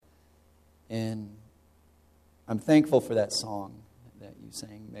And I'm thankful for that song that you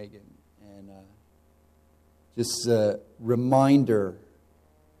sang, Megan. And just a reminder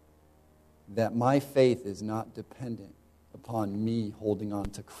that my faith is not dependent upon me holding on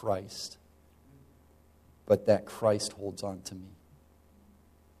to Christ, but that Christ holds on to me.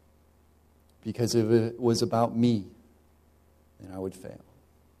 Because if it was about me, then I would fail.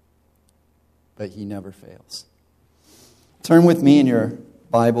 But He never fails. Turn with me in your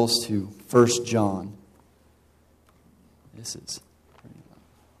Bibles to 1 John. This is pretty loud.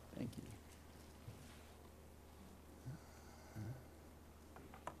 Thank you.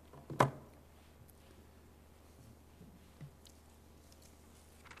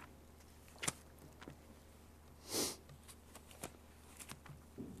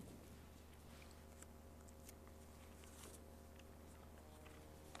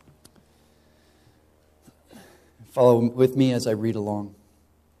 Follow with me as I read along.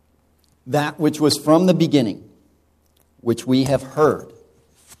 That which was from the beginning, which we have heard,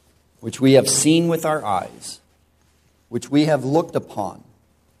 which we have seen with our eyes, which we have looked upon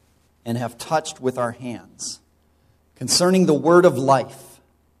and have touched with our hands, concerning the word of life.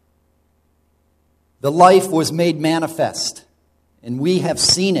 The life was made manifest, and we have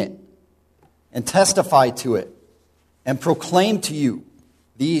seen it, and testified to it, and proclaimed to you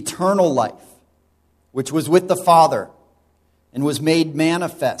the eternal life, which was with the Father, and was made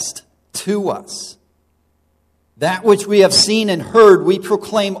manifest to us. That which we have seen and heard, we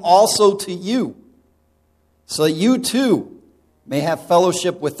proclaim also to you, so that you too may have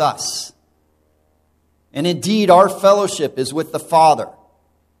fellowship with us. And indeed, our fellowship is with the Father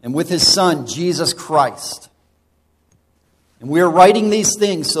and with His Son, Jesus Christ. And we are writing these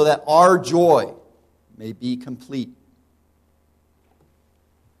things so that our joy may be complete.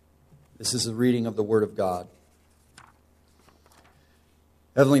 This is a reading of the Word of God.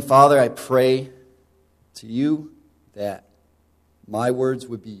 Heavenly Father, I pray to you that my words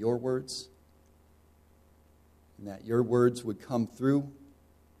would be your words, and that your words would come through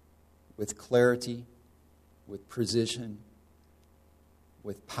with clarity, with precision,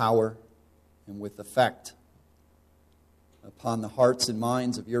 with power, and with effect upon the hearts and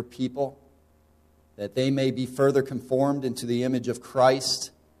minds of your people, that they may be further conformed into the image of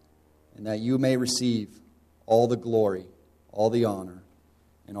Christ, and that you may receive all the glory, all the honor,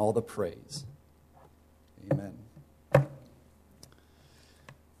 and all the praise. Amen.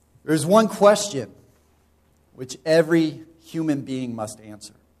 There's one question which every human being must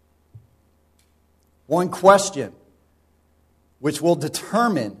answer. One question which will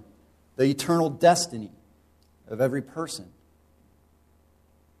determine the eternal destiny of every person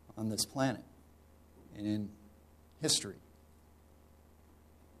on this planet and in history.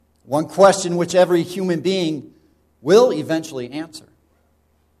 One question which every human being will eventually answer.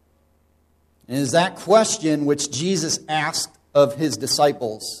 And it is that question which Jesus asked of His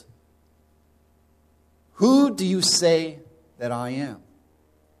disciples. Who do you say that I am?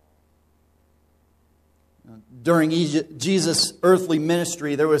 During Jesus' earthly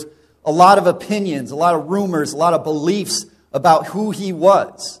ministry, there was a lot of opinions, a lot of rumors, a lot of beliefs about who He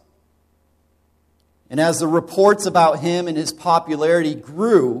was. And as the reports about Him and His popularity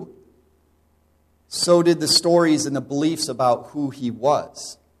grew, so did the stories and the beliefs about who He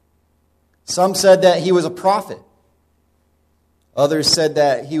was. Some said that He was a prophet. Others said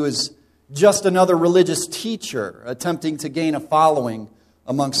that He was just another religious teacher attempting to gain a following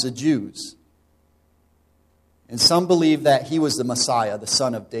amongst the Jews. And some believed that He was the Messiah, the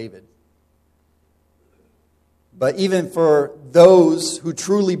son of David. But even for those who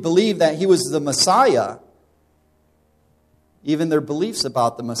truly believed that He was the Messiah, even their beliefs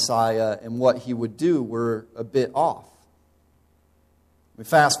about the Messiah and what He would do were a bit off. We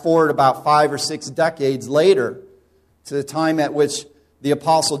fast forward about 5 or 6 decades later to the time at which the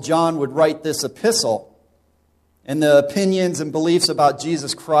Apostle John would write this epistle, and the opinions and beliefs about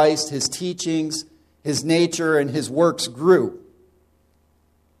Jesus Christ, His teachings, His nature, and His works grew.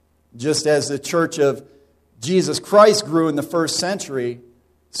 Just as the Church of Jesus Christ grew in the first century,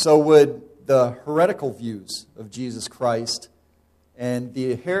 so would the heretical views of Jesus Christ and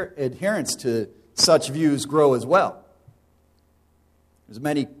the adherence to such views grow as well. There's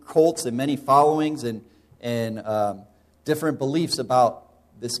many cults and many followings and different beliefs about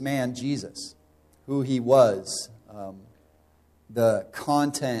this man, Jesus, who He was, the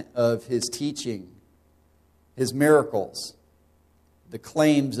content of His teaching, His miracles, the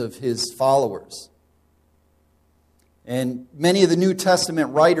claims of His followers. And many of the New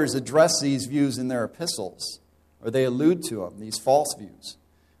Testament writers address these views in their epistles, or they allude to them, these false views.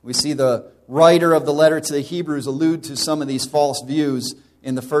 We see the writer of the letter to the Hebrews allude to some of these false views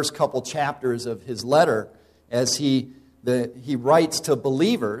in the first couple chapters of his letter as he writes to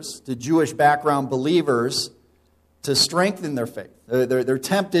believers, to Jewish background believers, to strengthen their faith. They're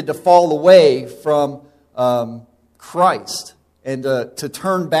tempted to fall away from Christ and to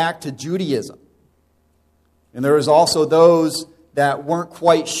turn back to Judaism. And there was also those that weren't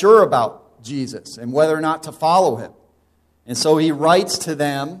quite sure about Jesus and whether or not to follow him. And so he writes to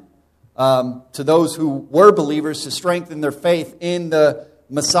them, to those who were believers, to strengthen their faith in the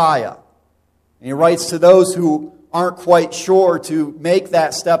Messiah. And he writes to those who aren't quite sure to make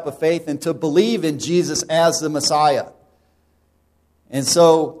that step of faith and to believe in Jesus as the Messiah. And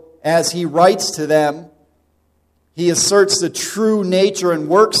so, as he writes to them, he asserts the true nature and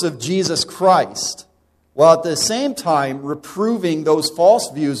works of Jesus Christ, while at the same time reproving those false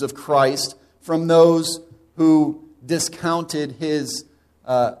views of Christ from those who discounted his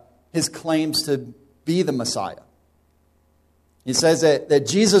claims to be the Messiah. He says that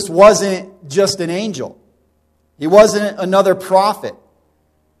Jesus wasn't just an angel. He wasn't another prophet,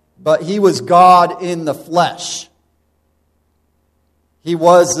 but he was God in the flesh. He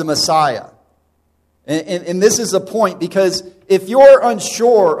was the Messiah. And this is the point, because if you're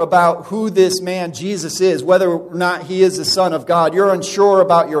unsure about who this man Jesus is, whether or not he is the Son of God, you're unsure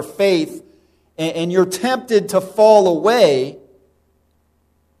about your faith, and you're tempted to fall away,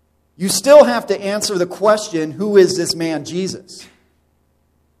 you still have to answer the question, who is this man Jesus?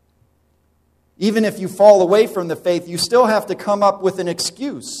 Even if you fall away from the faith, you still have to come up with an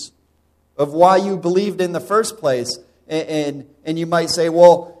excuse of why you believed in the first place. And you might say,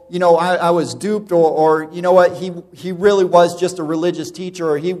 well, I was duped, or you know what, he really was just a religious teacher,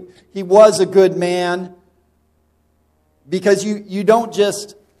 or he was a good man. Because you don't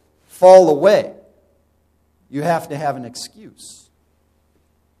just fall away. You have to have an excuse.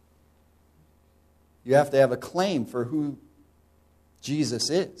 You have to have a claim for who Jesus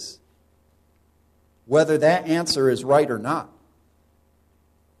is, whether that answer is right or not.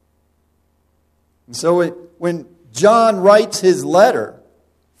 And so when John writes his letter,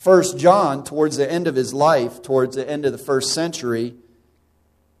 1 John, towards the end of his life, towards the end of the first century,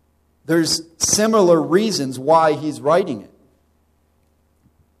 there's similar reasons why he's writing it.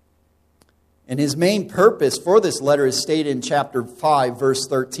 And his main purpose for this letter is stated in chapter 5, verse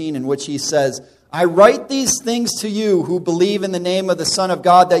 13, in which he says, I write these things to you who believe in the name of the Son of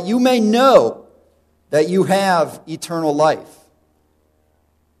God, that you may know that you have eternal life.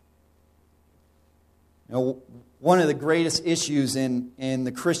 One of the greatest issues in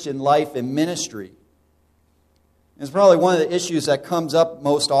the Christian life and ministry is probably one of the issues that comes up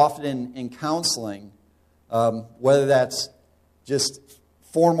most often in counseling, whether that's just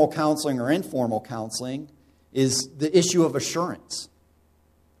formal counseling or informal counseling, is the issue of assurance.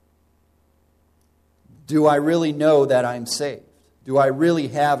 Do I really know that I'm saved? Do I really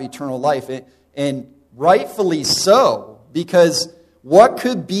have eternal life? And rightfully so, because what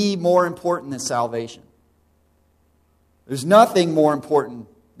could be more important than salvation? There's nothing more important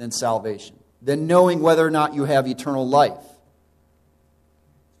than salvation, than knowing whether or not you have eternal life.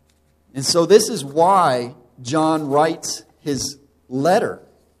 And so this is why John writes his letter,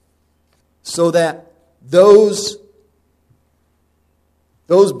 so that those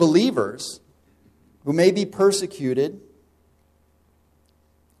believers who may be persecuted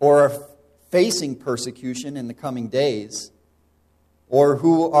or are facing persecution in the coming days, or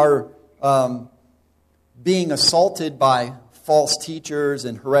who are being assaulted by false teachers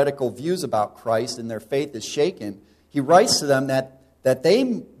and heretical views about Christ, and their faith is shaken, he writes to them that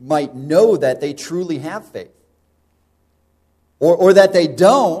they might know that they truly have faith. Or that they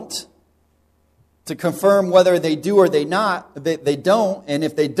don't, to confirm whether they do or they don't, and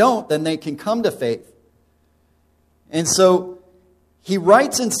if they don't, then they can come to faith. And so he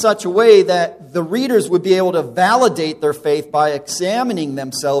writes in such a way that the readers would be able to validate their faith by examining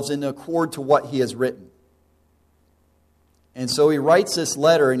themselves in accord to what he has written. And so he writes this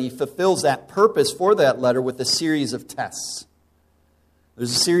letter, and he fulfills that purpose for that letter with a series of tests.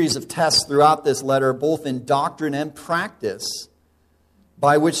 There's a series of tests throughout this letter, both in doctrine and practice,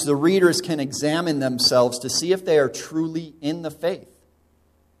 by which the readers can examine themselves to see if they are truly in the faith.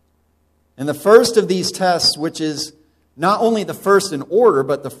 And the first of these tests, which is not only the first in order,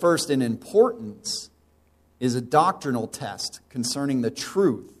 but the first in importance, is a doctrinal test concerning the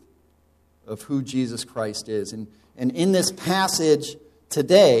truth of who Jesus Christ is. And in this passage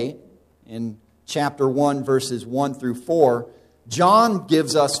today, in chapter 1, verses 1 through 4, John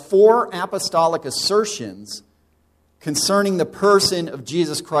gives us 4 apostolic assertions concerning the person of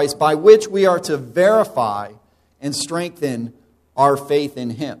Jesus Christ, by which we are to verify and strengthen our faith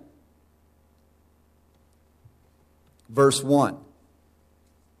in him. Verse 1,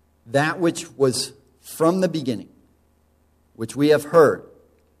 that which was from the beginning, which we have heard,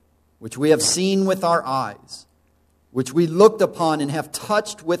 which we have seen with our eyes, which we looked upon and have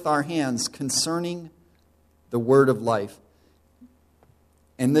touched with our hands concerning the word of life.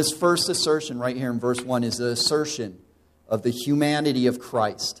 And this first assertion right here in verse 1 is the assertion of the humanity of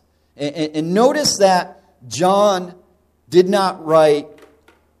Christ. And notice that John did not write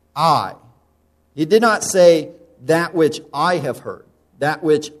I. He did not say that which I have heard, that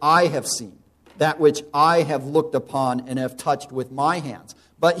which I have seen, that which I have looked upon and have touched with my hands.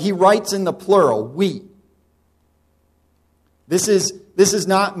 But he writes in the plural, we. This is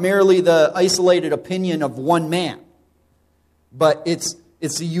not merely the isolated opinion of one man, but it's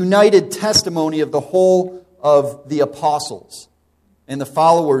a united testimony of the whole of the apostles and the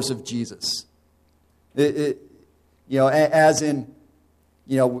followers of Jesus. As in,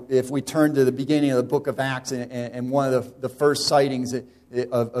 if we turn to the beginning of the book of Acts and one of the first sightings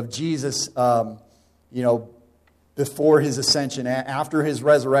of Jesus, before his ascension, after his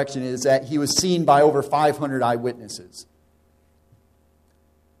resurrection, is that he was seen by over 500 eyewitnesses.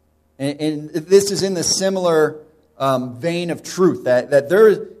 And this is in the similar vein of truth, that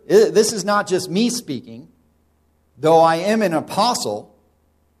this is not just me speaking, though I am an apostle,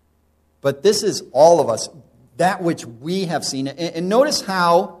 but this is all of us, that which we have seen. And notice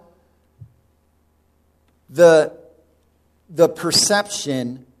how the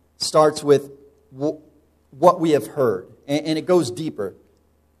perception starts with what we have heard, and it goes deeper.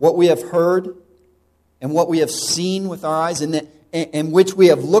 What we have heard and what we have seen with our eyes, and which we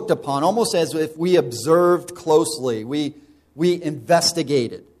have looked upon, almost as if we observed closely. We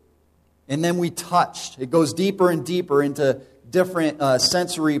investigated. And then we touched. It goes deeper and deeper into different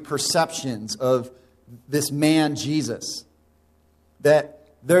sensory perceptions of this man, Jesus. That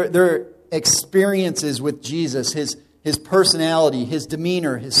their experiences with Jesus, his personality, his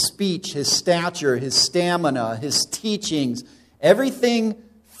demeanor, his speech, his stature, his stamina, his teachings, everything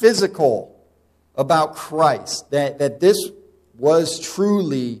physical about Christ, that this was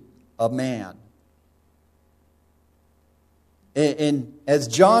truly a man. And as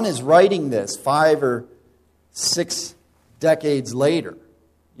John is writing this 5 or 6 decades later,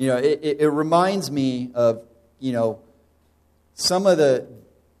 it reminds me of, some of the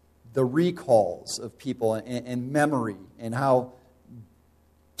recalls of people and memory, and how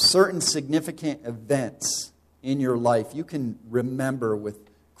certain significant events in your life you can remember with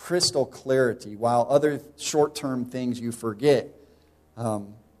crystal clarity, while other short-term things you forget.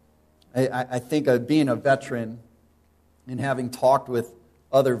 I think of being a veteran and having talked with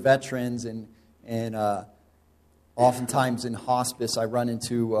other veterans, and oftentimes in hospice I run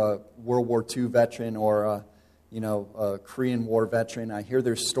into a World War II veteran or a Korean War veteran. I hear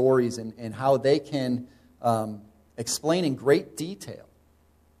their stories and how they can explain in great detail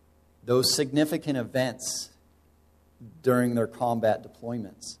those significant events during their combat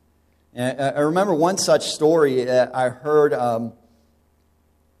deployments. And I remember one such story that I heard,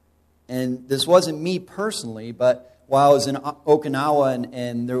 and this wasn't me personally, but while I was in Okinawa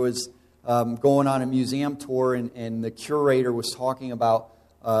and there was going on a museum tour, and the curator was talking about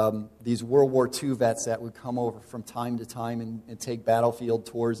these World War II vets that would come over from time to time and take battlefield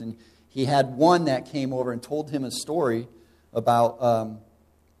tours. And he had one that came over and told him a story about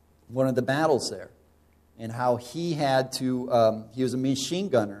one of the battles there, and how he had to, he was a machine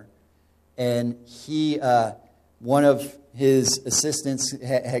gunner, and one of his assistants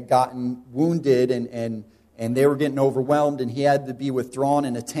had gotten wounded, and they were getting overwhelmed, and he had to be withdrawn,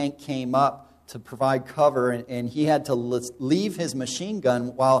 and a tank came up to provide cover, and he had to leave his machine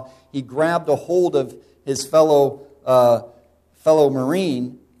gun while he grabbed a hold of his fellow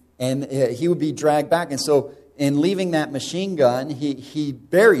Marine, and he would be dragged back. And so in leaving that machine gun, he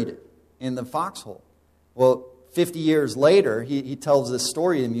buried it in the foxhole. Well, 50 years later, he tells this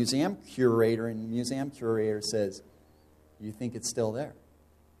story to the museum curator, and the museum curator says, "You think it's still there?"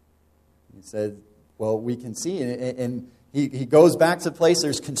 He said, "Well, we can see it." And he goes back to the place.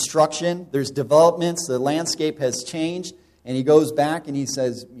 There's construction. There's developments. The landscape has changed. And he goes back and he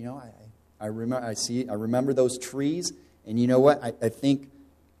says, I remember those trees. And you know what? I think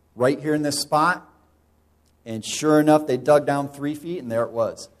right here in this spot. And sure enough, they dug down 3 feet, and there it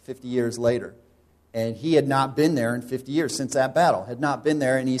was, 50 years later. And he had not been there in 50 years since that battle. Had not been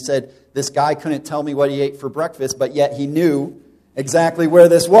there. And he said, this guy couldn't tell me what he ate for breakfast, but yet he knew exactly where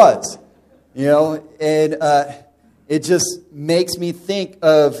this was. And it just makes me think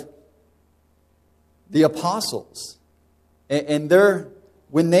of the apostles. And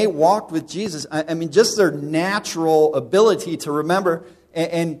when they walked with Jesus, I mean, just their natural ability to remember.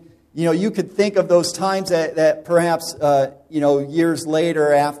 And you could think of those times that perhaps, years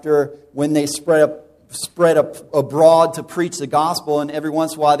later after when they spread abroad to preach the gospel, and every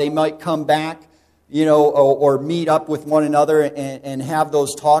once in a while they might come back, or meet up with one another and have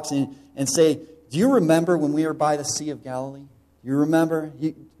those talks and say, do you remember when we were by the Sea of Galilee? You remember?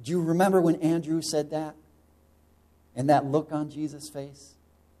 Do you remember when Andrew said that? And that look on Jesus' face?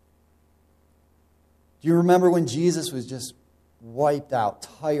 Do you remember when Jesus was just wiped out,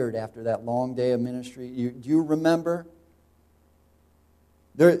 tired after that long day of ministry? Do you remember?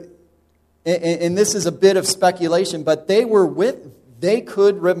 And this is a bit of speculation, but they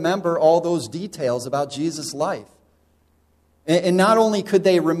could remember all those details about Jesus' life. And not only could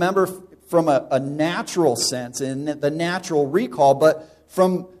they remember from a natural sense and the natural recall, but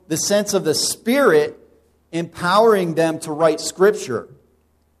from the sense of the Spirit empowering them to write Scripture.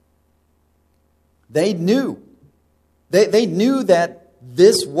 They knew. They knew that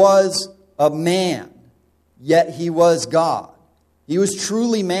this was a man, yet he was God. He was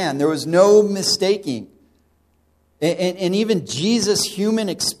truly man. There was no mistaking. And even Jesus' human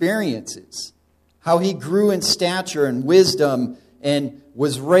experiences, how he grew in stature and wisdom and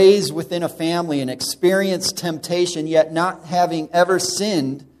was raised within a family and experienced temptation, yet not having ever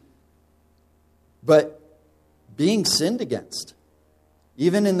sinned, but being sinned against.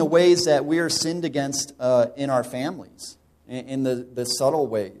 Even in the ways that we are sinned against in our families, in the subtle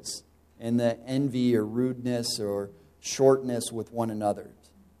ways, in the envy or rudeness or shortness with one another,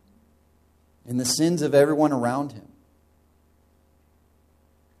 in the sins of everyone around him.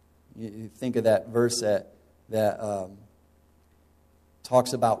 You think of that verse that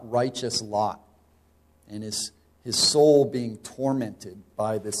talks about righteous Lot and his soul being tormented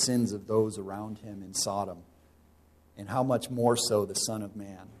by the sins of those around him in Sodom. And how much more so the Son of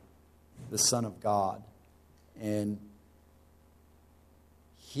Man, the Son of God. And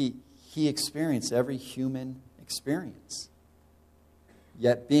he experienced every human experience.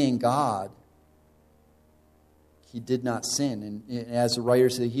 Yet being God, he did not sin. And as the writer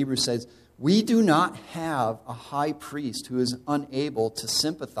of the Hebrews says, we do not have a high priest who is unable to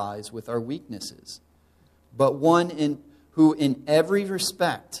sympathize with our weaknesses, but one who in every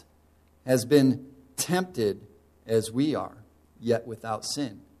respect has been tempted as we are, yet without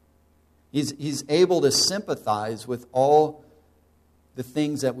sin. He's able to sympathize with all the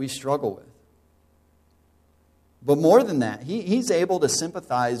things that we struggle with. But more than that, he's able to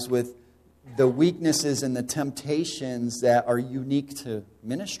sympathize with the weaknesses and the temptations that are unique to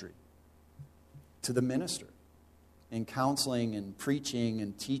ministry, to the minister, in counseling and preaching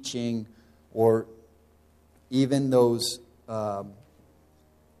and teaching, or even those,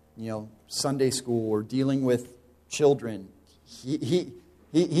 Sunday school or dealing with children.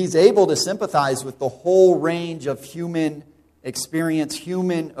 He's able to sympathize with the whole range of human experience,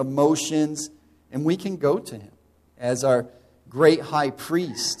 human emotions, and we can go to him as our great high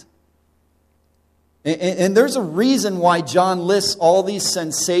priest. And there's a reason why John lists all these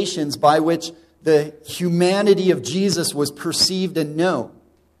sensations by which the humanity of Jesus was perceived and known.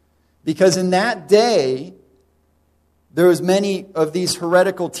 Because in that day, there was many of these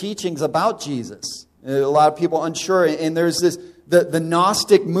heretical teachings about Jesus. A lot of people unsure. And there's this, the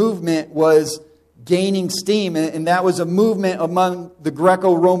Gnostic movement was gaining steam. And that was a movement among the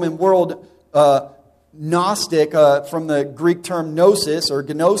Greco-Roman world. Gnostic, from the Greek term gnosis or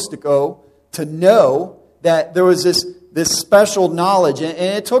gnostiko, to know that there was this special knowledge. And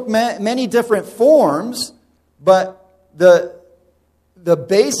it took many different forms, but the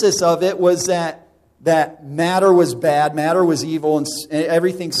basis of it was that matter was bad, matter was evil, and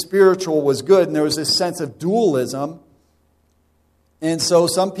everything spiritual was good. And there was this sense of dualism. And so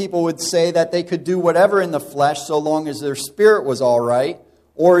some people would say that they could do whatever in the flesh so long as their spirit was all right.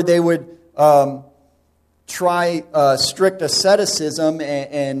 Or they would try strict asceticism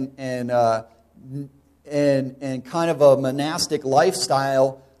and kind of a monastic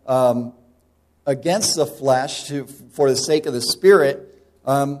lifestyle against the flesh for the sake of the spirit.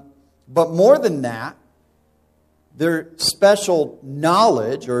 But more than that, their special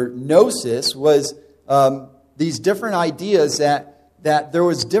knowledge or gnosis was these different ideas that there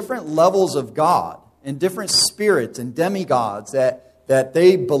was different levels of God and different spirits and demigods that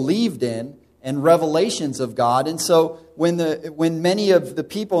they believed in and revelations of God. And so when many of the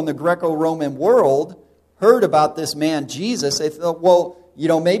people in the Greco-Roman world heard about this man Jesus, they thought, well,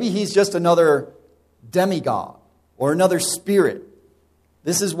 maybe he's just another demigod or another spirit.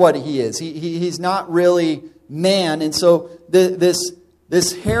 This is what he is. He's not really man. And so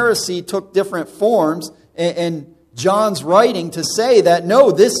this heresy took different forms. And John's writing to say that, no,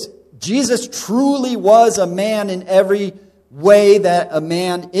 this Jesus truly was a man in every way that a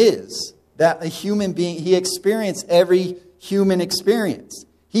man is, that a human being, he experienced every human experience.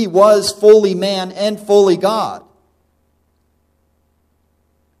 He was fully man and fully God.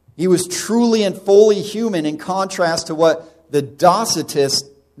 He was truly and fully human, in contrast to what the Docetist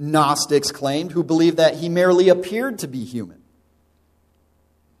Gnostics claimed, who believed that he merely appeared to be human.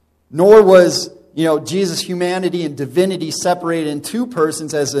 Nor was, Jesus' humanity and divinity separated in two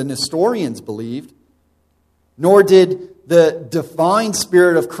persons, as the Nestorians believed. Nor did the divine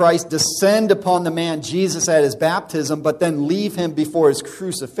Spirit of Christ descend upon the man Jesus at his baptism, but then leave him before his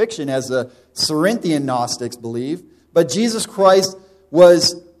crucifixion, as the Cerinthian Gnostics believe. But Jesus Christ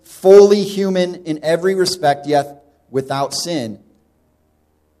was fully human in every respect, yet without sin.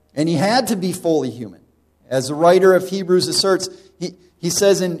 And he had to be fully human. As the writer of Hebrews asserts, he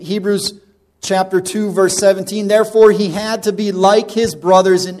says in Hebrews chapter 2, verse 17, therefore he had to be like his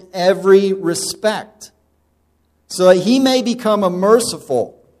brothers in every respect, so that he may become a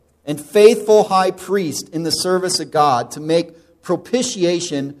merciful and faithful high priest in the service of God, to make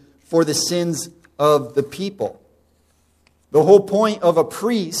propitiation for the sins of the people. The whole point of a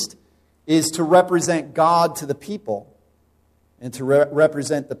priest is to represent God to the people and to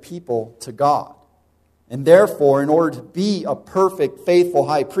represent the people to God. And therefore, in order to be a perfect, faithful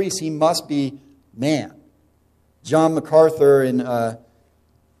high priest, he must be man. John MacArthur and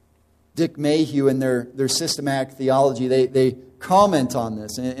Dick Mayhew, in their systematic theology, they comment on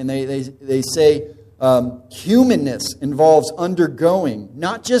this, and they say humanness involves undergoing,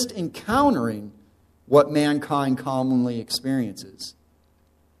 not just encountering, what mankind commonly experiences.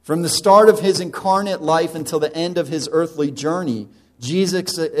 From the start of his incarnate life until the end of his earthly journey,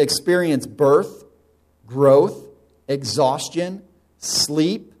 Jesus experienced birth, growth, exhaustion,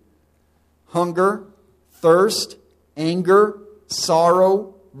 sleep, hunger, thirst, anger,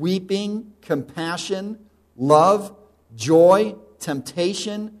 sorrow, weeping, compassion, love, joy,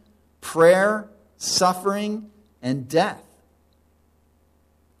 temptation, prayer, suffering, and death.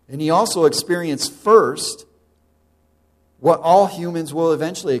 And he also experienced first what all humans will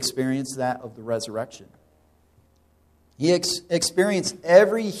eventually experience, that of the resurrection. He experienced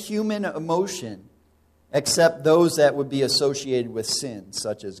every human emotion except those that would be associated with sin,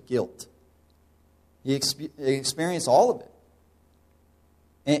 such as guilt. He experienced all of it.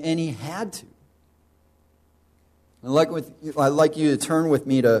 And he had to. I'd like you to turn with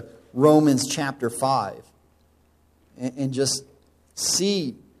me to Romans chapter 5 and just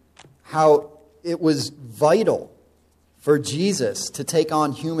see how it was vital for Jesus to take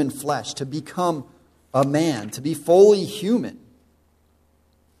on human flesh, to become a man, to be fully human.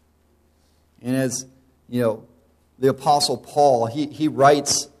 And as the Apostle Paul, he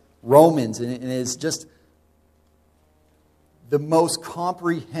writes Romans, and it is just the most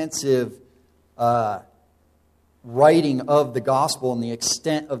comprehensive writing of the gospel and the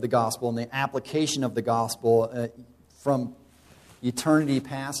extent of the gospel and the application of the gospel from eternity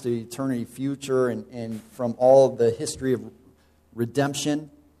past to eternity future, and from all of the history of redemption.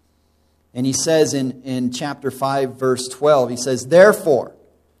 And he says in chapter 5, verse 12, he says, therefore,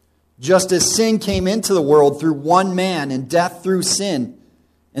 just as sin came into the world through one man, and death through sin,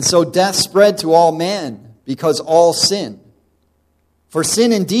 and so death spread to all men, because all sinned. For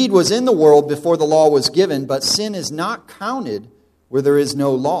sin indeed was in the world before the law was given, but sin is not counted where there is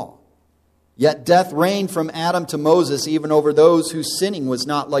no law. Yet death reigned from Adam to Moses, even over those whose sinning was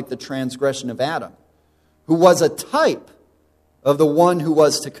not like the transgression of Adam, who was a type of the one who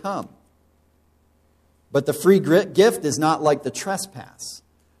was to come. But the free gift is not like the trespass.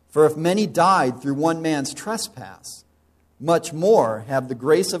 For if many died through one man's trespass, much more have the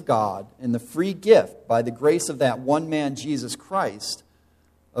grace of God and the free gift by the grace of that one man, Jesus Christ,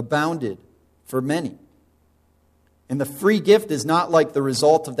 abounded for many. And the free gift is not like the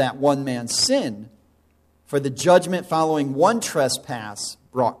result of that one man's sin, for the judgment following one trespass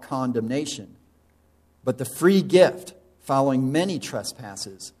brought condemnation. But the free gift following many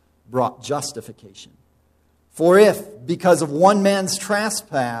trespasses brought justification. For if, because of one man's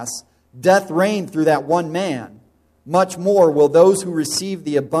trespass, death reigned through that one man, much more will those who receive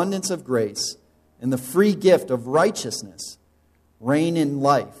the abundance of grace and the free gift of righteousness reign in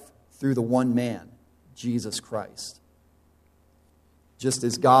life through the one man, Jesus Christ. Just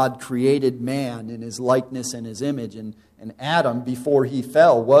as God created man in his likeness and his image, and Adam, before he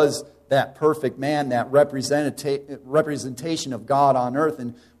fell, was that perfect man, that representation of God on earth,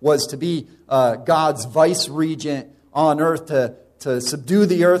 and was to be God's vice-regent on earth, to subdue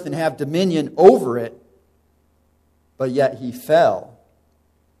the earth and have dominion over it. But yet he fell.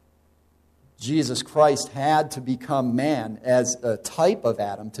 Jesus Christ had to become man as a type of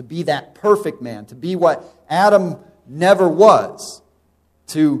Adam, to be that perfect man, to be what Adam never was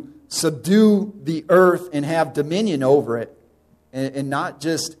to subdue the earth and have dominion over it, and not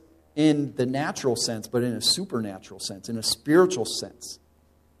just in the natural sense, but in a supernatural sense, in a spiritual sense.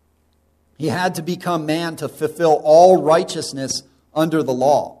 He had to become man to fulfill all righteousness under the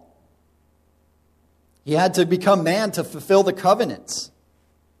law. He had to become man to fulfill the covenants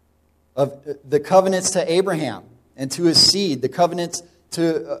to Abraham and to his seed, the covenants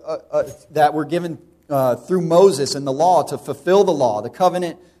that were given through Moses and the law, to fulfill the law, the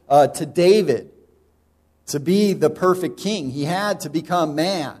covenant to David to be the perfect king. He had to become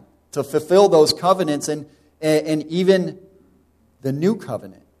man to fulfill those covenants, and even the new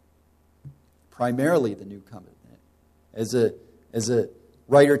covenant, primarily the new covenant. As a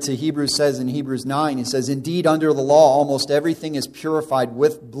writer to Hebrews says in Hebrews 9, he says, "Indeed, under the law, almost everything is purified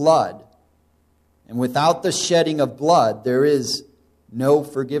with blood, and without the shedding of blood, there is no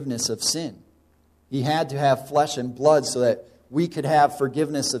forgiveness of sin." He had to have flesh and blood so that we could have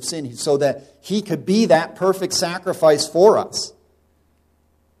forgiveness of sin, so that he could be that perfect sacrifice for us.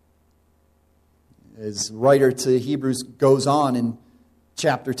 As writer to Hebrews goes on in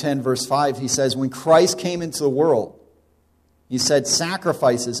chapter 10, verse 5, he says, "When Christ came into the world, he said,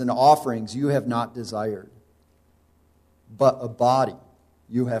 'Sacrifices and offerings you have not desired, but a body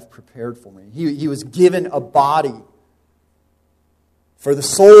you have prepared for me.'" He was given a body for the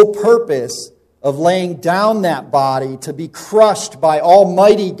sole purpose of laying down that body to be crushed by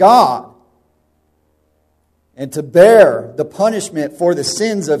Almighty God and to bear the punishment for the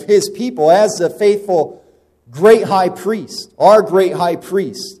sins of his people as the faithful great high priest, our great high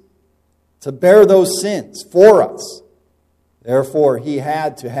priest, to bear those sins for us. Therefore, he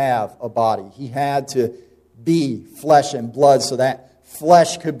had to have a body. He had to be flesh and blood so that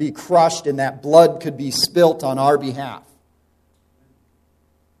flesh could be crushed and that blood could be spilt on our behalf.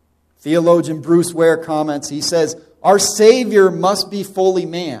 Theologian Bruce Ware comments, he says, "Our Savior must be fully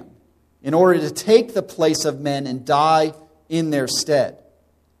man in order to take the place of men and die in their stead.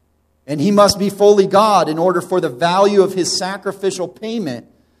 And he must be fully God in order for the value of his sacrificial payment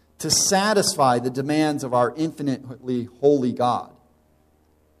to satisfy the demands of our infinitely holy God.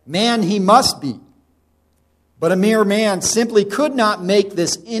 Man he must be, but a mere man simply could not make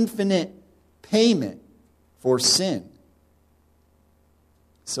this infinite payment for sin."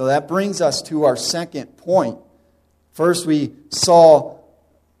 So that brings us to our second point. First, we saw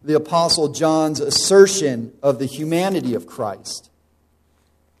the Apostle John's assertion of the humanity of Christ.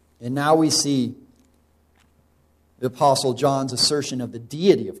 And now we see the Apostle John's assertion of the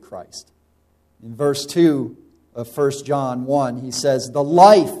deity of Christ. In verse 2 of 1 John 1, he says, "The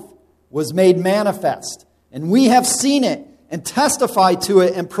life was made manifest, and we have seen it, and testified to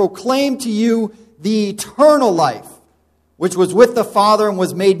it, and proclaimed to you the eternal life, which was with the Father and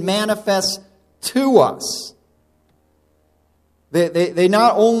was made manifest to us."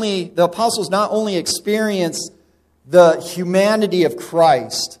 The apostles not only experienced the humanity of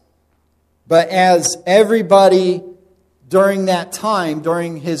Christ, but as everybody during that time,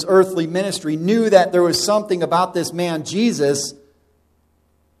 during his earthly ministry, knew that there was something about this man, Jesus,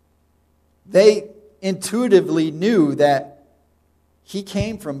 they intuitively knew that he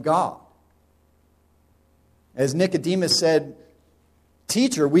came from God. As Nicodemus said,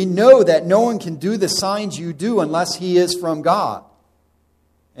 "Teacher, we know that no one can do the signs you do unless he is from God."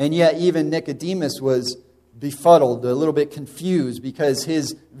 And yet even Nicodemus was befuddled, a little bit confused, because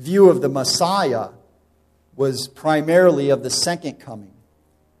his view of the Messiah was primarily of the second coming,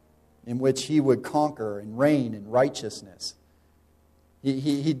 in which he would conquer and reign in righteousness.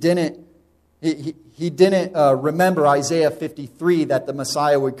 He didn't remember Isaiah 53, that the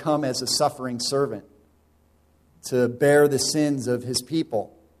Messiah would come as a suffering servant to bear the sins of his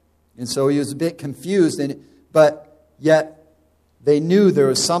people. And so he was a bit confused, but yet they knew there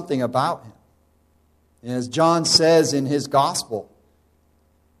was something about him. And as John says in his gospel,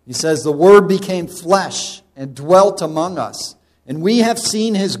 he says, "The Word became flesh and dwelt among us, and we have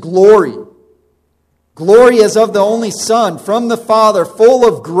seen his glory. Glory as of the only Son from the Father, full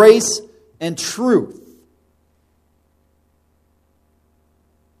of grace and truth."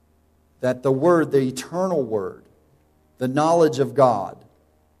 That the Word, the eternal Word, the knowledge of God,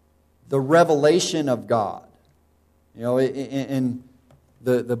 the revelation of God. You know, in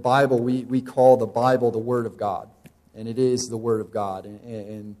the Bible, we call the Bible the Word of God. And it is the Word of God.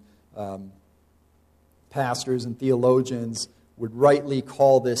 And pastors and theologians would rightly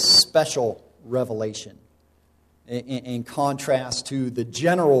call this special revelation, in contrast to the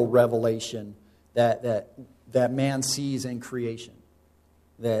general revelation that man sees in creation.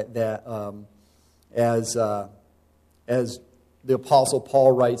 As the Apostle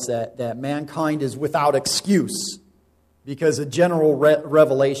Paul writes, that mankind is without excuse because a general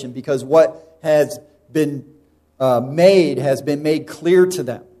revelation, because what has been made has been made clear to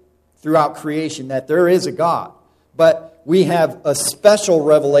them throughout creation that there is a God. But we have a special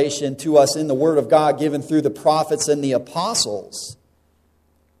revelation to us in the Word of God given through the prophets and the apostles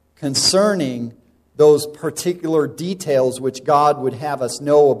concerning those particular details which God would have us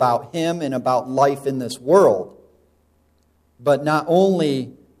know about Him and about life in this world. But not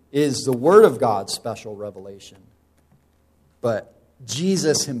only is the Word of God special revelation, but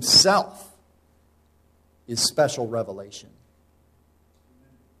Jesus Himself is special revelation.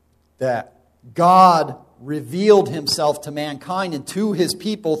 That God revealed Himself to mankind and to His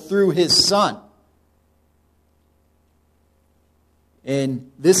people through His Son.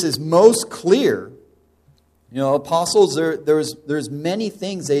 And this is most clear. You know, apostles, there's many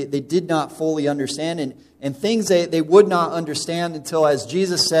things they did not fully understand, and things they would not understand until, as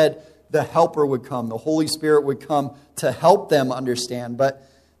Jesus said, the Helper would come, the Holy Spirit would come to help them understand. But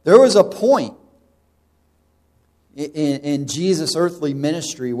there was a point in Jesus' earthly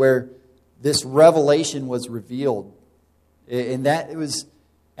ministry where this revelation was revealed. And that it was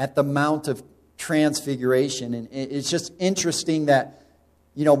at the Mount of Transfiguration. And it's just interesting that,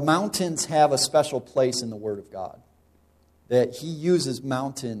 you know, mountains have a special place in the Word of God. That He uses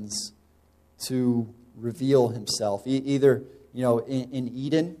mountains to reveal Himself. Either, you know, in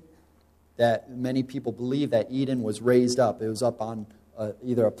Eden, that many people believe that Eden was raised up. It was up on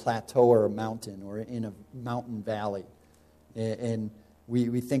either a plateau or a mountain or in a mountain valley. And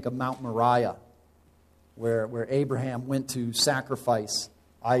we think of Mount Moriah, where Abraham went to sacrifice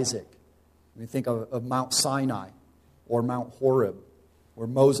Isaac. We think of Mount Sinai or Mount Horeb, where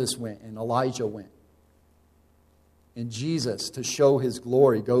Moses went and Elijah went. And Jesus, to show His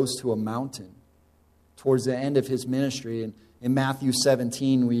glory, goes to a mountain towards the end of His ministry. And in Matthew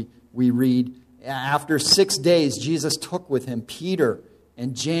 17, we read, after 6 days, Jesus took with Him Peter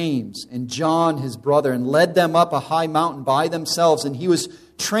and James and John, His brother, and led them up a high mountain by themselves. And He was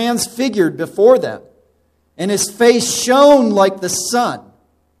transfigured before them. And His face shone like the sun,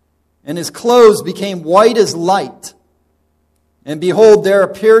 and His clothes became white as light. And behold, there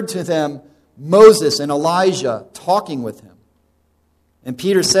appeared to them Moses and Elijah talking with Him. And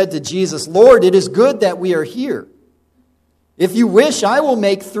Peter said to Jesus, Lord, it is good that we are here. If you wish, I will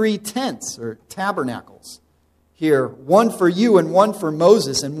make 3 tents or tabernacles here, one for you and one for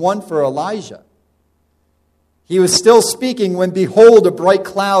Moses and one for Elijah. He was still speaking when, behold, a bright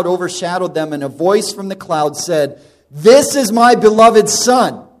cloud overshadowed them, and a voice from the cloud said, This is my beloved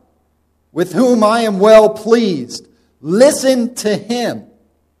Son, with whom I am well pleased. Listen to Him.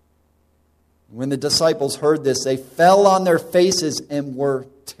 When the disciples heard this, they fell on their faces and were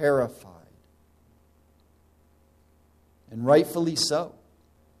terrified. And rightfully so.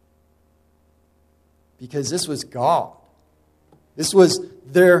 Because this was God. This was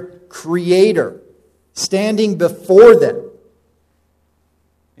their Creator standing before them.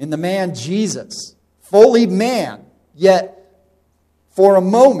 And the man Jesus, fully man, yet for a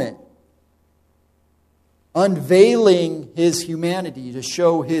moment unveiling His humanity to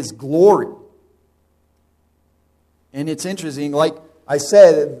show His glory. And it's interesting, like I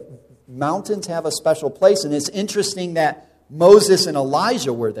said, mountains have a special place, and it's interesting that Moses and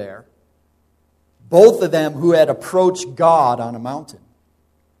Elijah were there, both of them who had approached God on a mountain.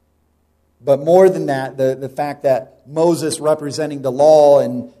 But more than that, the fact that Moses representing the law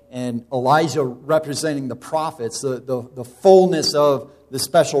and Elijah representing the prophets, the fullness of the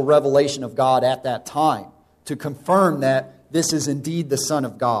special revelation of God at that time, to confirm that this is indeed the Son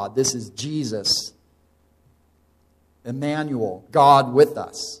of God. This is Jesus, Emmanuel, God with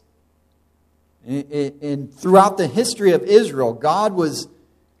us. And throughout the history of Israel, God was,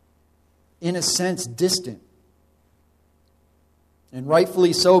 in a sense, distant. And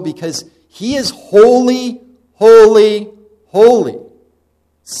rightfully so, because He is holy, holy, holy.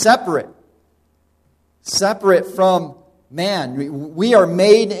 Separate from man. We are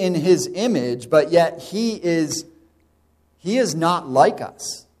made in His image, but yet He is not like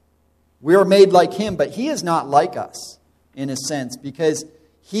us. We are made like Him, but He is not like us, in a sense, because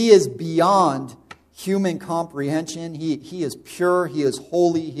He is beyond human comprehension. He is pure, He is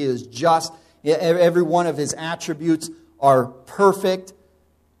holy, He is just. Every one of His attributes are perfect.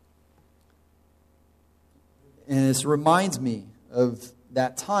 And this reminds me of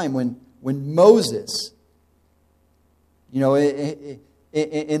that time when Moses, you know,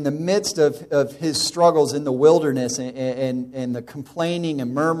 in the midst of his struggles in the wilderness and the complaining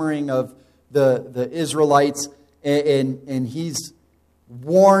and murmuring of the Israelites, and he's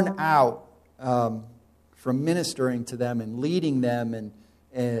worn out from ministering to them and leading them, and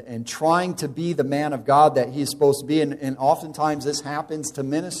and trying to be the man of God that he's supposed to be. And oftentimes this happens to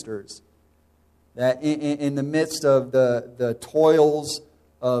ministers. That in the midst of the toils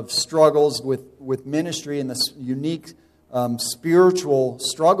of struggles with ministry and the unique spiritual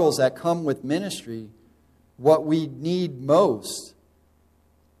struggles that come with ministry, what we need most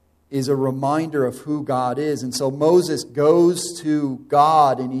is a reminder of who God is. And so Moses goes to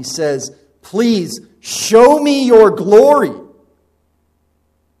God and he says, "Please show me your glory."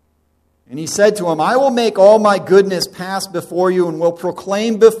 And he said to him, "I will make all my goodness pass before you and will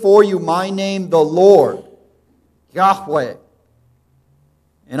proclaim before you my name, the Lord, Yahweh.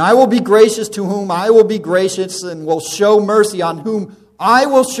 And I will be gracious to whom I will be gracious and will show mercy on whom I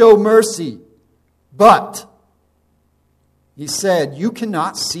will show mercy. But," he said, "you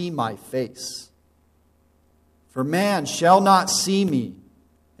cannot see my face. For man shall not see me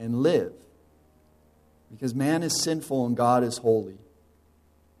and live. Because man is sinful and God is holy."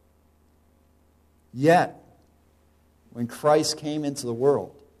 Yet, when Christ came into the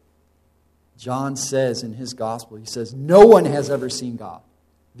world, John says in his gospel, he says, "No one has ever seen God.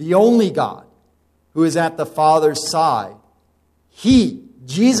 The only God who is at the Father's side. He,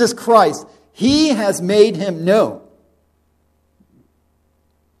 Jesus Christ, He has made Him known."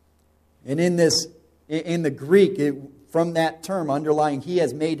 And in the Greek, from that term underlying "He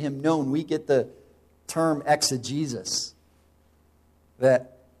has made Him known," we get the term exegesis.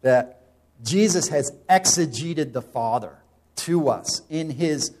 That Jesus has exegeted the Father to us in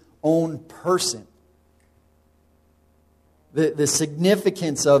His own person. The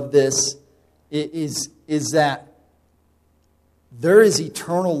significance of this is that there is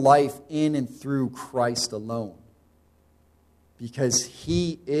eternal life in and through Christ alone. Because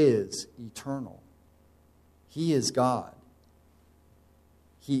He is eternal. He is God.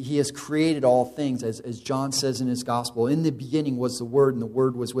 He has created all things, as John says in his gospel. "In the beginning was the Word, and the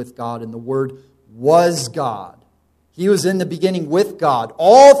Word was with God, and the Word was God. He was in the beginning with God.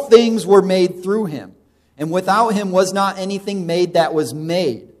 All things were made through Him, and without Him was not anything made that was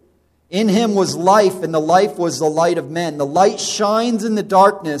made. In Him was life, and the life was the light of men. The light shines in the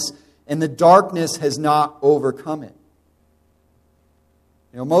darkness, and the darkness has not overcome it."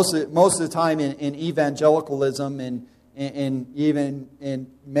 You know, most of the time in evangelicalism and even in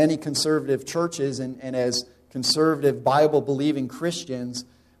many conservative churches and as conservative Bible-believing Christians,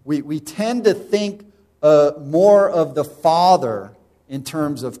 we tend to think more of the Father in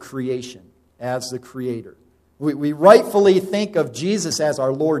terms of creation, as the Creator. We rightfully think of Jesus as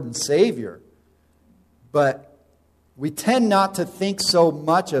our Lord and Savior, but we tend not to think so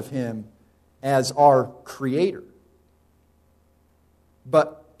much of Him as our Creator.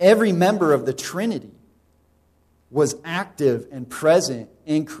 But every member of the Trinity was active and present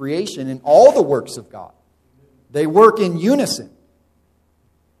in creation in all the works of God. They work in unison.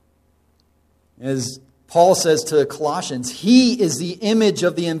 As Paul says to Colossians, "He is the image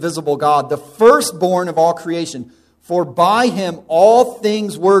of the invisible God, the firstborn of all creation. For by Him all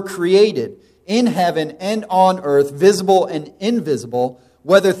things were created, in heaven and on earth, visible and invisible,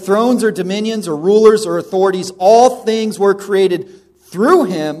 whether thrones or dominions or rulers or authorities, all things were created through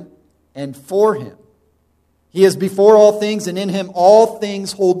Him and for Him. He is before all things, and in Him all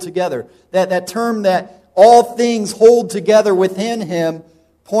things hold together." That term that all things hold together within Him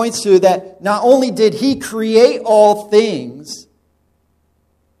points to that not only did He create all things,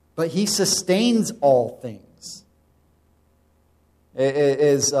 but He sustains all things.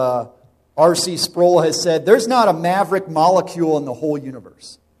 As R.C. Sproul has said, there's not a maverick molecule in the whole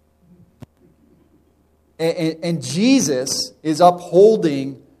universe. And Jesus is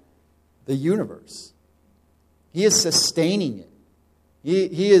upholding the universe. He is sustaining it.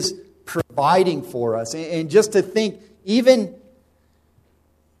 He is providing for us. And just to think, even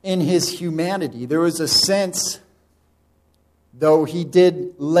in His humanity, there was a sense, though He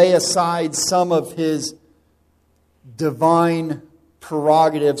did lay aside some of His divine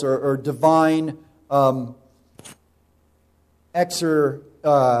prerogatives or divine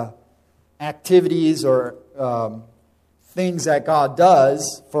activities or things that God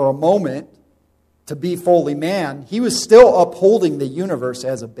does for a moment, to be fully man, He was still upholding the universe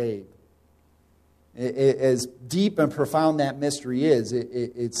as a babe. As deep and profound that mystery is,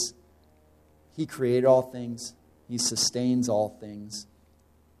 it's He created all things. He sustains all things.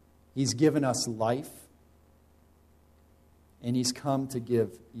 He's given us life. And He's come to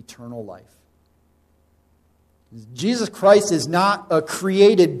give eternal life. Jesus Christ is not a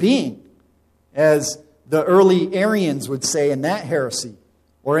created being, as the early Arians would say in that heresy,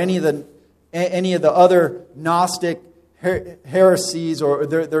 or any of the other Gnostic heresies, or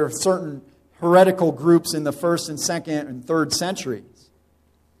there are certain heretical groups in the 1st and 2nd and 3rd centuries.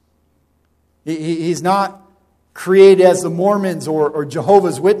 He's not created as the Mormons or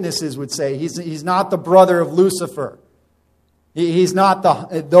Jehovah's Witnesses would say. He's not the brother of Lucifer. He's not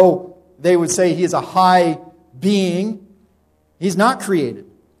though they would say he is a high being, he's not created.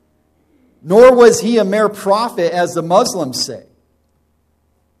 Nor was he a mere prophet, as the Muslims say.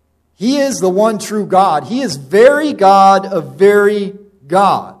 He is the one true God. He is very God of very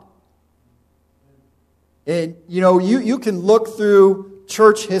God. And, you can look through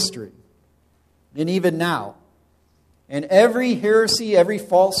church history, and even now, and every heresy, every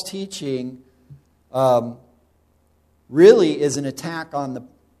false teaching really is an attack on the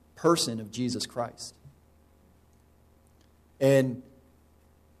person of Jesus Christ. And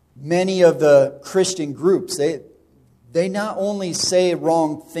many of the Christian groups, they not only say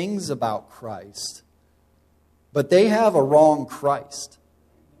wrong things about Christ, but they have a wrong Christ.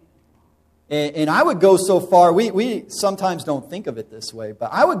 And I would go so far, we sometimes don't think of it this way,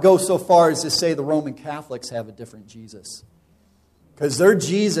 but I would go so far as to say the Roman Catholics have a different Jesus. Because their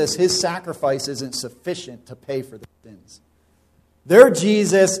Jesus, his sacrifice isn't sufficient to pay for their sins. Their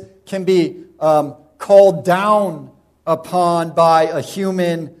Jesus can be called down upon by a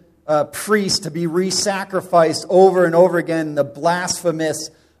human priest to be re-sacrificed over and over again, the blasphemous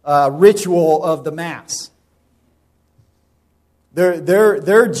ritual of the Mass.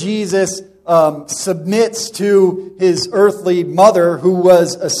 Their Jesus submits to his earthly mother who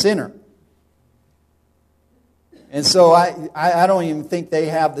was a sinner. And so I don't even think they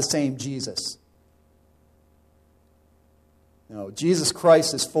have the same Jesus. No, Jesus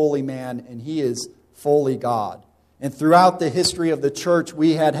Christ is fully man and he is fully God. And throughout the history of the church,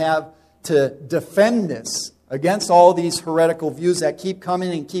 we have to defend this against all these heretical views that keep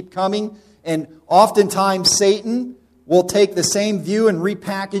coming and keep coming. And oftentimes Satan will take the same view and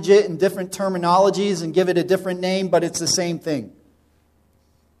repackage it in different terminologies and give it a different name, but it's the same thing.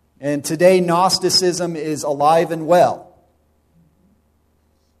 And today, Gnosticism is alive and well.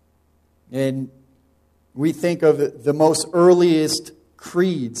 And we think of the most earliest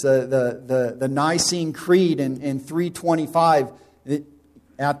creeds, the Nicene Creed in 325.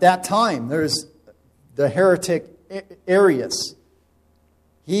 At that time, there's the heretic Arius.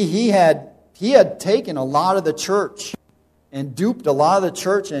 He had taken a lot of the church and duped a lot of the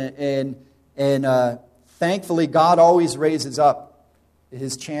church, and thankfully God always raises up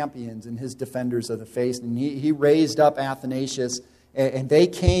his champions and his defenders of the faith. And he raised up Athanasius, and they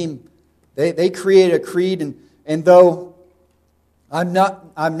created a creed, and though I'm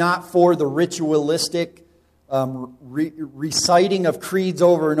not for the ritualistic reciting of creeds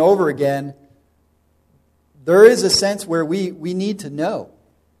over and over again, there is a sense where we need to know.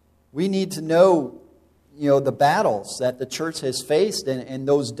 We need to know, the battles that the church has faced and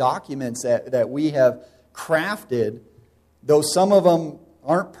those documents that we have crafted, though some of them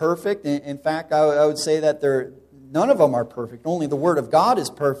aren't perfect. In fact, I would say that none of them are perfect. Only the Word of God is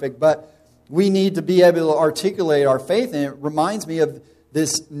perfect, but we need to be able to articulate our faith. And it reminds me of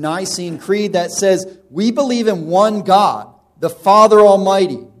this Nicene Creed that says, we believe in one God, the Father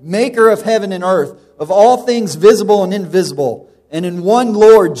Almighty, maker of heaven and earth, of all things visible and invisible, and in one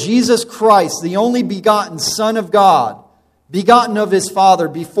Lord, Jesus Christ, the only begotten Son of God, begotten of his Father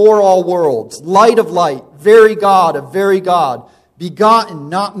before all worlds, light of light, very God of very God, begotten,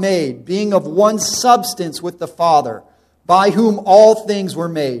 not made, being of one substance with the Father, by whom all things were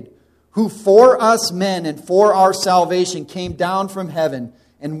made, who for us men and for our salvation came down from heaven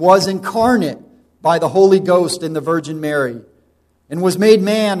and was incarnate by the Holy Ghost in the Virgin Mary, and was made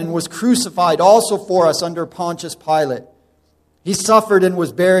man and was crucified also for us under Pontius Pilate. He suffered and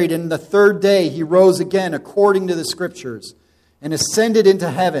was buried, and the third day he rose again according to the Scriptures, and ascended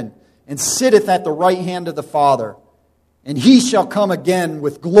into heaven, and sitteth at the right hand of the Father. And he shall come again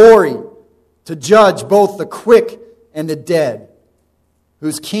with glory to judge both the quick and the dead,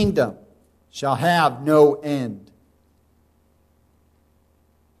 whose kingdom shall have no end.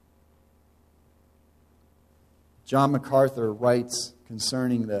 John MacArthur writes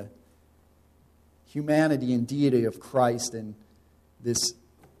concerning the humanity and deity of Christ and this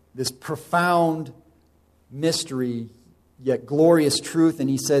profound mystery, yet glorious truth. And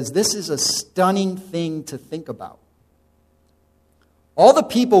he says, this is a stunning thing to think about. All the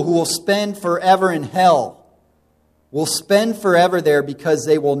people who will spend forever in hell will spend forever there because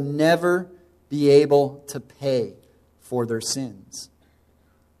they will never be able to pay for their sins.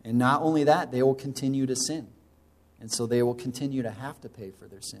 And not only that, they will continue to sin. And so they will continue to have to pay for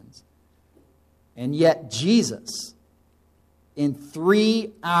their sins. And yet Jesus, in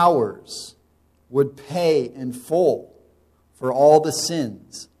 3 hours, would pay in full for all the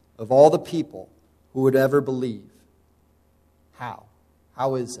sins of all the people who would ever believe. How?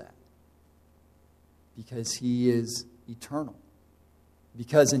 How is that? Because he is eternal.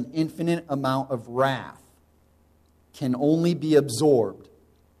 Because an infinite amount of wrath can only be absorbed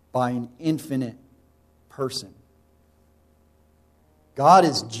by an infinite person. God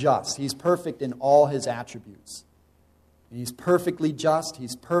is just. He's perfect in all his attributes. And he's perfectly just.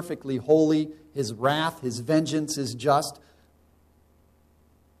 He's perfectly holy. His wrath, his vengeance is just.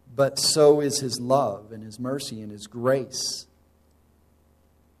 But so is his love and his mercy and his grace.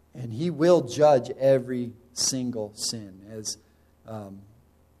 And he will judge every single sin. As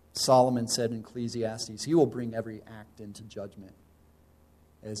Solomon said in Ecclesiastes, he will bring every act into judgment.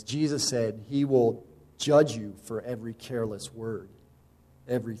 As Jesus said, he will judge you for every careless word,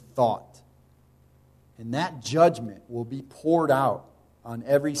 every thought. And that judgment will be poured out on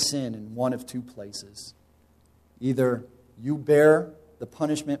every sin in one of two places. Either you bear the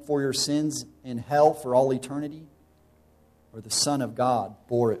punishment for your sins in hell for all eternity, or the Son of God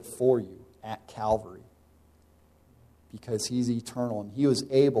bore it for you at Calvary. Because he's eternal and he was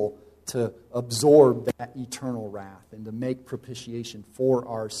able to absorb that eternal wrath and to make propitiation for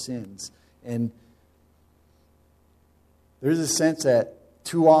our sins. And there's a sense that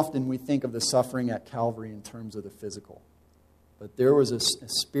too often we think of the suffering at Calvary in terms of the physical. But there was a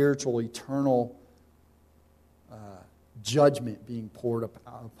spiritual, eternal judgment being poured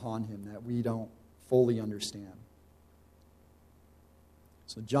upon him that we don't fully understand.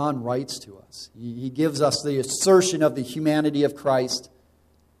 So John writes to us. He gives us the assertion of the humanity of Christ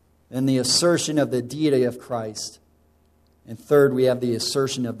and the assertion of the deity of Christ. And third, we have the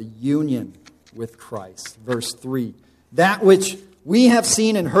assertion of the union with Christ. Verse 3. That which we have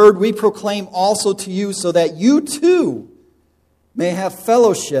seen and heard, we proclaim also to you, so that you too may have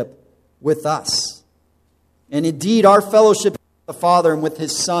fellowship with us. And indeed, our fellowship with the Father and with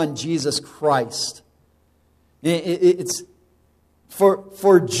his Son, Jesus Christ. It's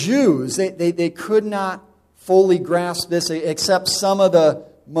for Jews, they could not fully grasp this, except some of the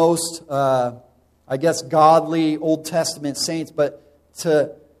most, godly Old Testament saints. But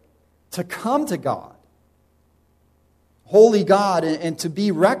to come to God, holy God, and to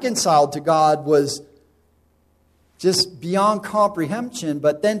be reconciled to God was just beyond comprehension.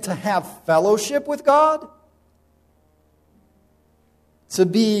 But then to have fellowship with God, to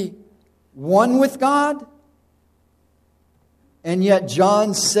be one with God. And yet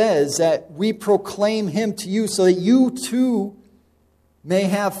John says that we proclaim him to you so that you too may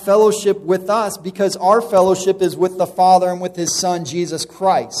have fellowship with us, because our fellowship is with the Father and with his Son, Jesus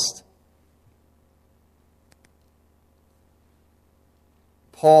Christ.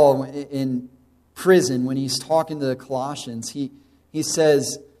 Paul, in prison, when he's talking to the Colossians, he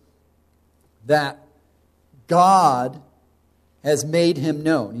says that God has made him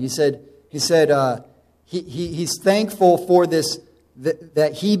known. He said he's thankful for this,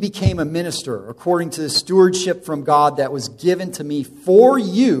 that he became a minister according to the stewardship from God that was given to me for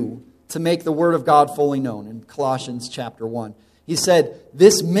you to make the word of God fully known, in Colossians chapter 1. He said,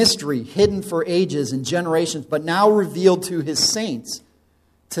 this mystery hidden for ages and generations, but now revealed to his saints.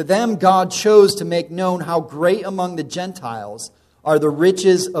 To them God chose to make known how great among the Gentiles are the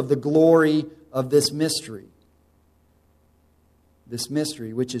riches of the glory of this mystery. This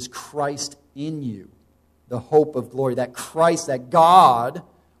mystery, which is Christ in you, the hope of glory. That Christ, that God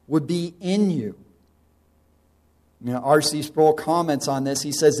would be in you. R.C. Sproul comments on this.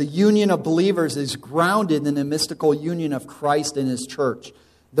 He says, the union of believers is grounded in the mystical union of Christ and his church.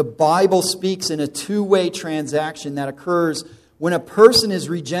 The Bible speaks in a two-way transaction that occurs when a person is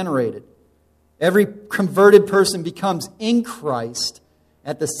regenerated. Every converted person becomes in Christ.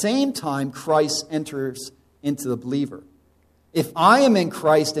 At the same time, Christ enters into the believer. If I am in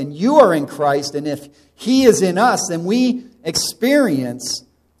Christ and you are in Christ, and if he is in us, then we experience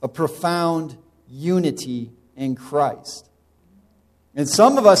a profound unity in Christ. And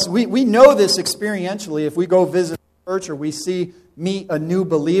some of us, we know this experientially. If we go visit a church or we meet a new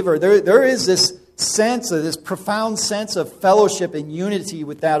believer, there is this sense of this profound sense of fellowship and unity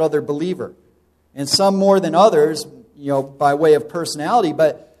with that other believer. And some more than others, by way of personality,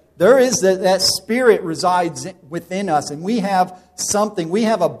 but there is that spirit resides within us, and we have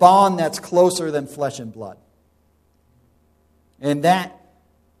a bond that's closer than flesh and blood. And that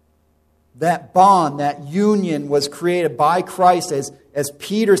bond, that union was created by Christ, as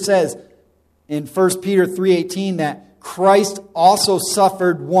Peter says in 1 Peter 3:18, that Christ also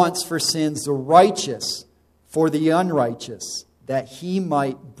suffered once for sins, the righteous for the unrighteous, that he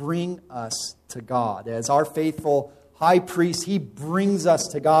might bring us to God. As our faithful high priest, he brings us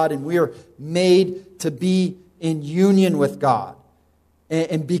to God, and we are made to be in union with God.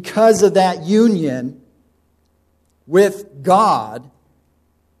 And because of that union with God,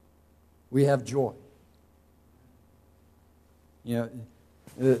 we have joy. You know,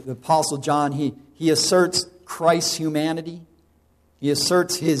 the Apostle John, he asserts Christ's humanity. He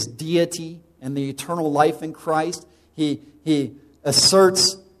asserts his deity and the eternal life in Christ. He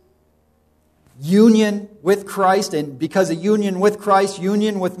asserts union with Christ, and because of union with Christ,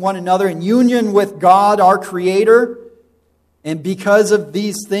 union with one another, and union with God, our Creator. And because of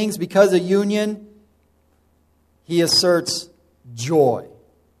these things, because of union, he asserts joy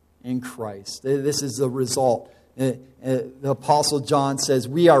in Christ. This is the result. The Apostle John says,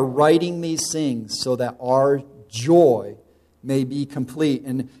 we are writing these things so that our joy may be complete.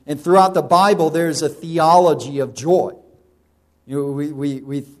 And throughout the Bible, there's a theology of joy. You know,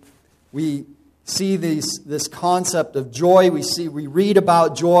 we see this concept of joy. We read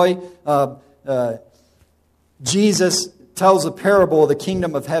about joy. Jesus tells a parable of the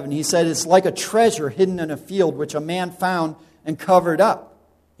kingdom of heaven. He said it's like a treasure hidden in a field which a man found and covered up.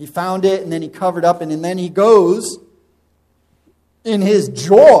 He found it and then he covered up, and then he goes in his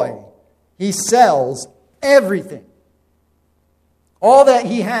joy. He sells everything. All that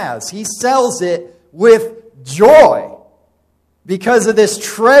he has, he sells it with joy because of this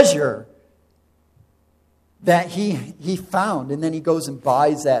treasure that he found. And then he goes and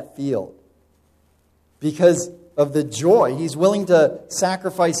buys that field because of the joy. He's willing to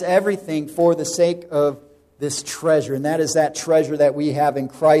sacrifice everything for the sake of this treasure. And that is that treasure that we have in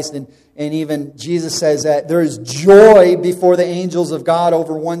Christ. And even Jesus says that there is joy before the angels of God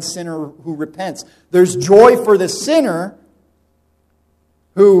over one sinner who repents. There's joy for the sinner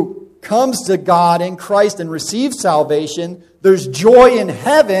who comes to God in Christ and receives salvation. There's joy in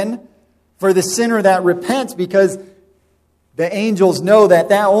heaven for the sinner that repents, because the angels know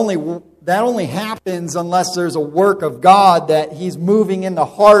that only happens unless there's a work of God, that He's moving in the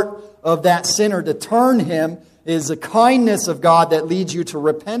heart of that sinner to turn him. It is the kindness of God that leads you to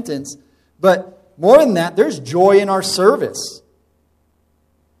repentance. But more than that, there's joy in our service.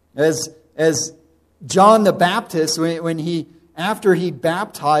 As John the Baptist, after he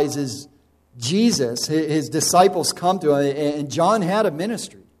baptizes Jesus, his disciples come to him, and John had a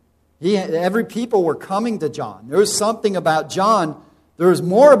ministry. Every people were coming to John. There was something about John. There was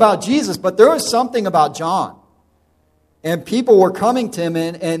more about Jesus, but there was something about John. And people were coming to him,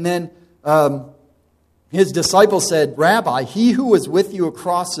 and then his disciples said, Rabbi, he who was with you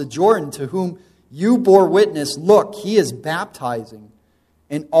across the Jordan, to whom you bore witness, look, he is baptizing,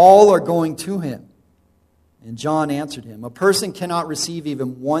 and all are going to him. And John answered him, a person cannot receive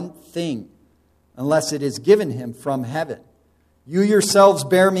even one thing unless it is given him from heaven. You yourselves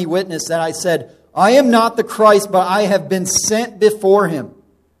bear me witness that I said, I am not the Christ, but I have been sent before him.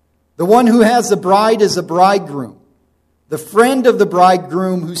 The one who has the bride is the bridegroom. The friend of the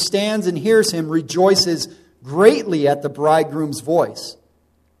bridegroom who stands and hears him rejoices greatly at the bridegroom's voice.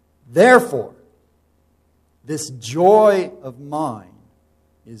 Therefore, this joy of mine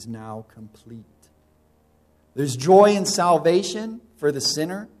is now complete. There's joy in salvation for the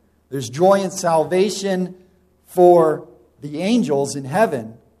sinner. There's joy in salvation for the angels in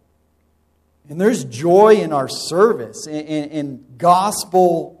heaven. And there's joy in our service, in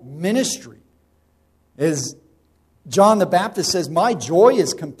gospel ministry. As John the Baptist says, my joy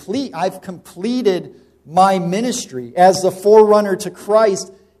is complete. I've completed my ministry. As the forerunner to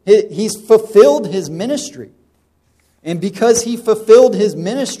Christ, he's fulfilled his ministry. And because he fulfilled his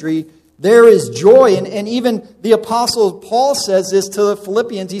ministry, there is joy. And even the Apostle Paul says this to the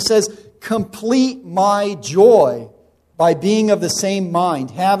Philippians. He says, complete my joy by being of the same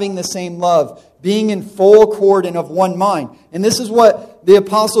mind, having the same love, being in full accord and of one mind. And this is what the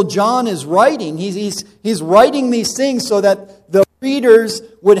Apostle John is writing. He's writing these things so that the readers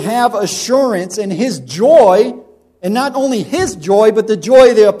would have assurance, and his joy, and not only his joy, but the joy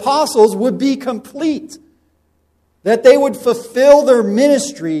of the apostles would be complete. That they would fulfill their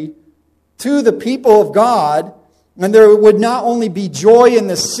ministry to the people of God, and there would not only be joy in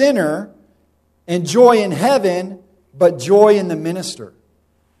the sinner and joy in heaven, but joy in the minister.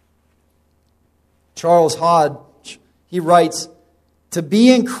 Charles Hodge, he writes, to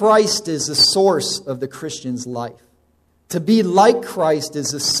be in Christ is the source of the Christian's life. To be like Christ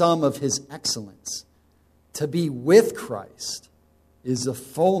is the sum of his excellence. To be with Christ is the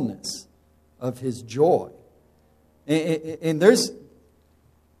fullness of his joy. And there's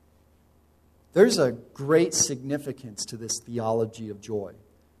a great significance to this theology of joy,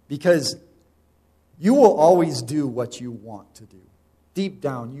 because you will always do what you want to do. Deep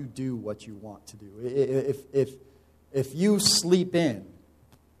down, you do what you want to do. If you sleep in,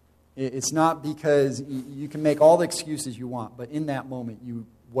 it's not because you can make all the excuses you want, but in that moment,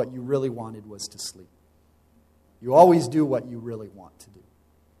 what you really wanted was to sleep. You always do what you really want to do.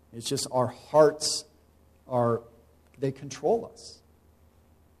 It's just our hearts are they control us.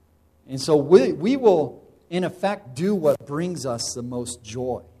 And so we will, in effect, do what brings us the most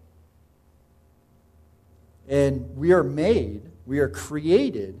joy. And we are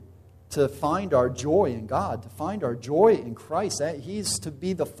created to find our joy in God, to find our joy in Christ. That He's to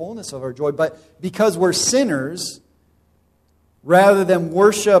be the fullness of our joy. But because we're sinners, rather than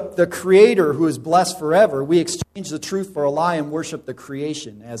worship the Creator who is blessed forever, we exchange the truth for a lie and worship the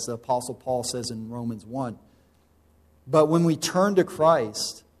creation, as the Apostle Paul says in Romans 1. But when we turn to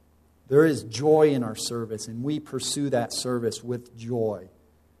Christ, there is joy in our service, and we pursue that service with joy.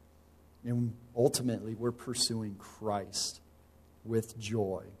 And ultimately, we're pursuing Christ with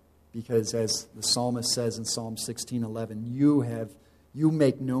joy. Because as the psalmist says in Psalm 16:11, you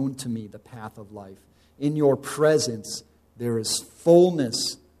make known to me the path of life. In your presence there is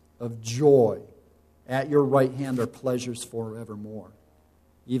fullness of joy. At your right hand are pleasures forevermore.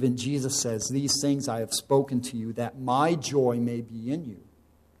 Even Jesus says, these things I have spoken to you, that my joy may be in you,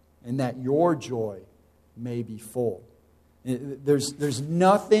 and that your joy may be full. There's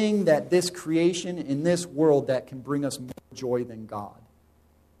nothing that this creation in this world that can bring us more joy than God.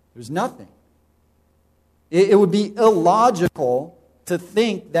 There's nothing. It would be illogical to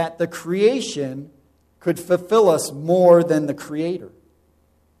think that the creation could fulfill us more than the Creator.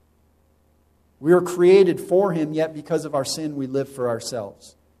 We were created for Him, yet because of our sin we live for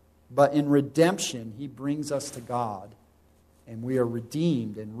ourselves. But in redemption, He brings us to God, and we are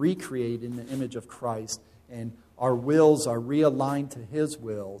redeemed and recreated in the image of Christ, and our wills are realigned to His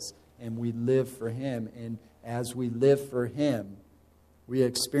wills, and we live for Him. And as we live for Him, we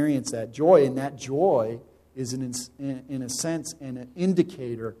experience that joy, and that joy is, in a sense, an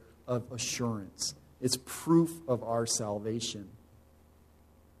indicator of assurance. It's proof of our salvation.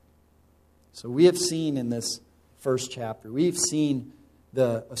 So we have seen in this first chapter, we've seen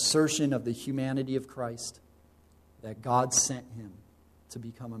the assertion of the humanity of Christ, that God sent Him to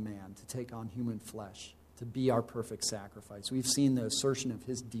become a man, to take on human flesh, to be our perfect sacrifice. We've seen the assertion of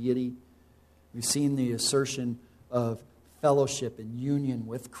His deity. We've seen the assertion of fellowship and union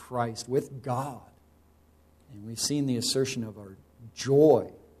with Christ, with God. And we've seen the assertion of our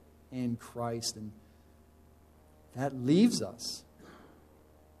joy in Christ. And that leaves us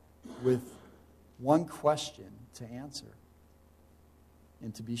with one question to answer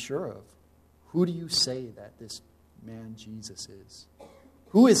and to be sure of. Who do you say that this man Jesus is?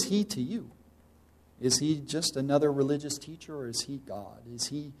 Who is He to you? Is He just another religious teacher, or is He God? Is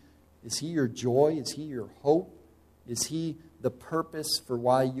He your joy? Is He your hope? Is He the purpose for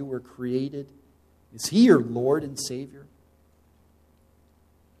why you were created? Is He your Lord and Savior?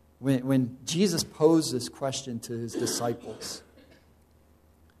 When Jesus posed this question to His disciples,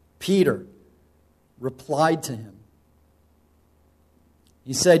 Peter replied to Him.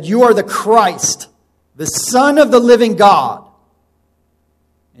 He said, "You are the Christ, the Son of the living God."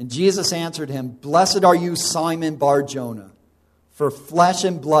 And Jesus answered him, "Blessed are you, Simon Bar-Jonah, for flesh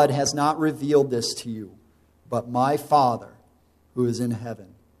and blood has not revealed this to you, but my Father who is in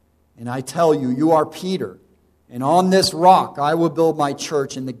heaven. And I tell you, you are Peter, and on this rock I will build my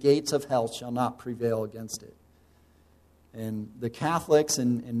church, and the gates of hell shall not prevail against it." And the Catholics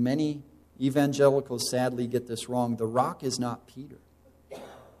and many evangelicals sadly get this wrong. The rock is not Peter.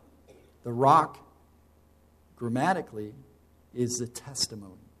 The rock, grammatically, is the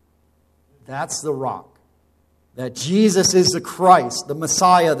testimony. That's the rock. That Jesus is the Christ, the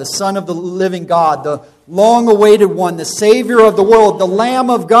Messiah, the Son of the living God, the long-awaited one, the Savior of the world, the Lamb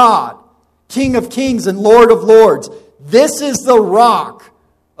of God, King of kings and Lord of lords. This is the rock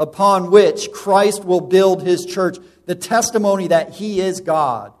upon which Christ will build His church. The testimony that He is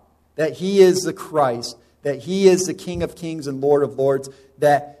God, that He is the Christ, that He is the King of kings and Lord of lords,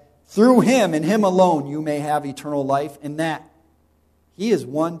 that through Him and Him alone you may have eternal life, and that He is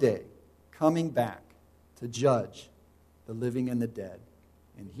one day coming back to judge the living and the dead.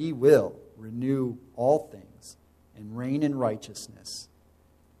 And He will renew all things and reign in righteousness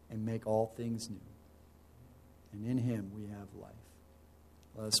and make all things new. And in Him we have life.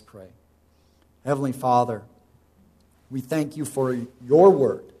 Let us pray. Heavenly Father, we thank You for Your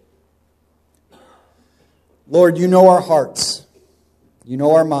word. Lord, You know our hearts. You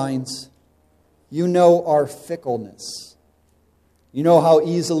know our minds. You know our fickleness. You know how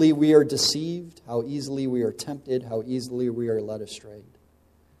easily we are deceived, how easily we are tempted, how easily we are led astray.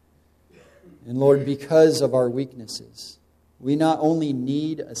 And Lord, because of our weaknesses, we not only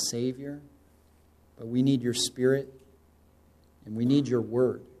need a Savior, but we need Your Spirit, and we need Your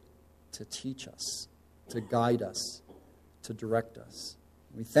word to teach us, to guide us, to direct us.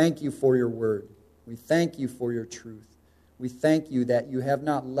 We thank You for Your word. We thank You for Your truth. We thank you that you have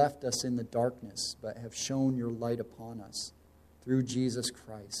not left us in the darkness, but have shone your light upon us through Jesus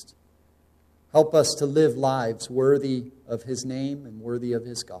Christ. Help us to live lives worthy of his name and worthy of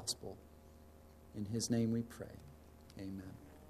his gospel. In his name we pray. Amen.